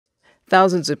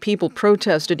Thousands of people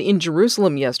protested in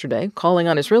Jerusalem yesterday, calling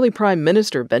on Israeli Prime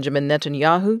Minister Benjamin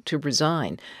Netanyahu to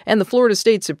resign. And the Florida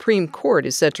State Supreme Court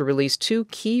is set to release two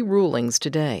key rulings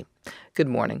today. Good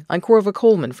morning. I'm Corva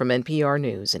Coleman from NPR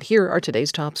News, and here are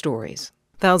today's top stories.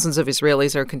 Thousands of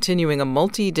Israelis are continuing a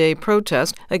multi-day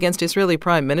protest against Israeli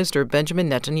Prime Minister Benjamin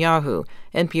Netanyahu.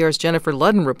 NPR's Jennifer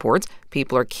Ludden reports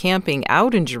people are camping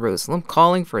out in Jerusalem,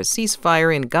 calling for a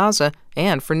ceasefire in Gaza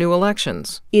and for new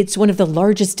elections. It's one of the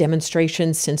largest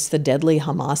demonstrations since the deadly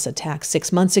Hamas attack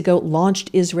 6 months ago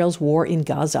launched Israel's war in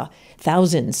Gaza.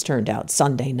 Thousands turned out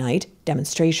Sunday night.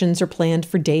 Demonstrations are planned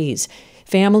for days.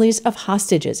 Families of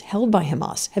hostages held by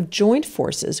Hamas have joined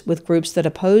forces with groups that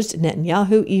opposed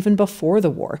Netanyahu even before the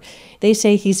war. They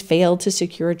say he's failed to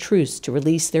secure a truce to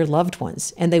release their loved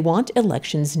ones, and they want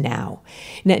elections now.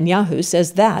 Netanyahu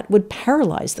says that would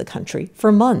paralyze the country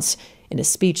for months. In a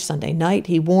speech Sunday night,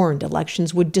 he warned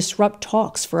elections would disrupt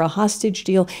talks for a hostage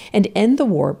deal and end the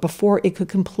war before it could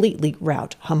completely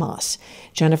rout Hamas.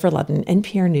 Jennifer Ludden,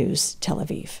 NPR News, Tel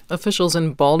Aviv. Officials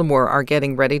in Baltimore are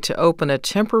getting ready to open a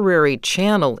temporary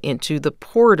channel into the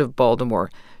port of Baltimore.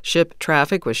 Ship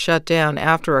traffic was shut down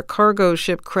after a cargo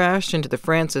ship crashed into the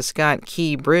Francis Scott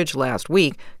Key Bridge last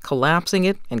week, collapsing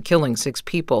it and killing 6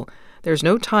 people. There's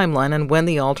no timeline on when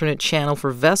the alternate channel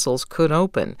for vessels could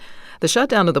open. The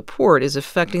shutdown of the port is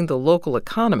affecting the local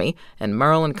economy, and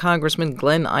Maryland Congressman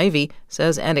Glenn Ivey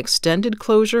says an extended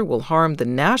closure will harm the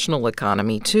national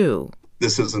economy, too.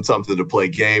 This isn't something to play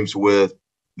games with.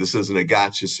 This isn't a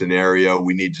gotcha scenario.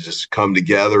 We need to just come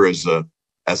together as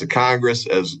a Congress,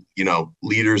 as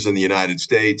leaders in the United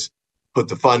States, put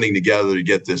the funding together to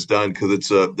get this done, because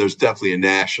there's definitely a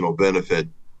national benefit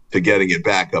to getting it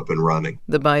back up and running.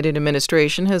 The Biden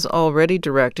administration has already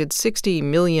directed $60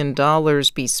 million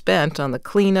be spent on the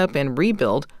cleanup and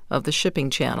rebuild of the shipping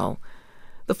channel.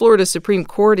 The Florida Supreme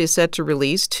Court is set to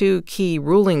release two key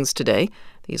rulings today.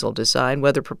 These will decide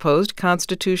whether proposed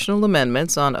constitutional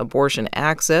amendments on abortion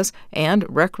access and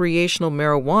recreational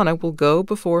marijuana will go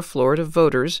before Florida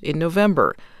voters in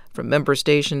November. From member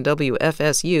station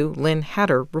WFSU, Lynn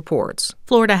Hatter reports.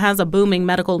 Florida has a booming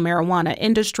medical marijuana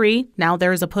industry. Now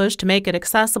there's a push to make it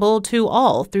accessible to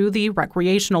all through the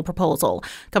recreational proposal.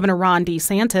 Governor Ron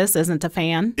DeSantis isn't a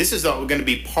fan. This is going to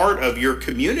be part of your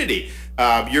community.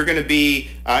 You're going to be,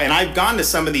 and I've gone to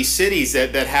some of these cities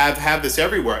that have this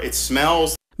everywhere. It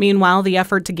smells. Meanwhile, the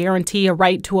effort to guarantee a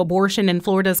right to abortion in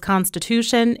Florida's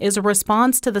Constitution is a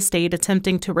response to the state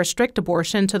attempting to restrict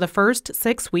abortion to the first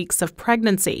 6 weeks of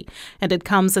pregnancy. And it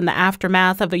comes in the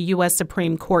aftermath of a U.S.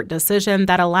 Supreme Court decision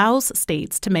that allows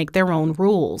states to make their own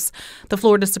rules. The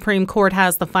Florida Supreme Court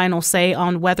has the final say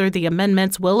on whether the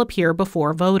amendments will appear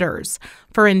before voters.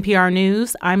 For NPR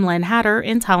News, I'm Lynn Hatter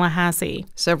in Tallahassee.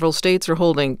 Several states are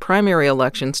holding primary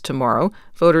elections tomorrow.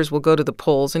 Voters will go to the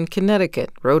polls in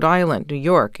Connecticut, Rhode Island, New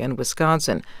York, and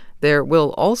Wisconsin. There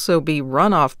will also be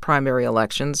runoff primary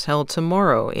elections held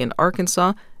tomorrow in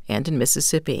Arkansas and in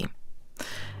Mississippi.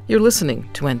 You're listening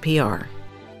to NPR.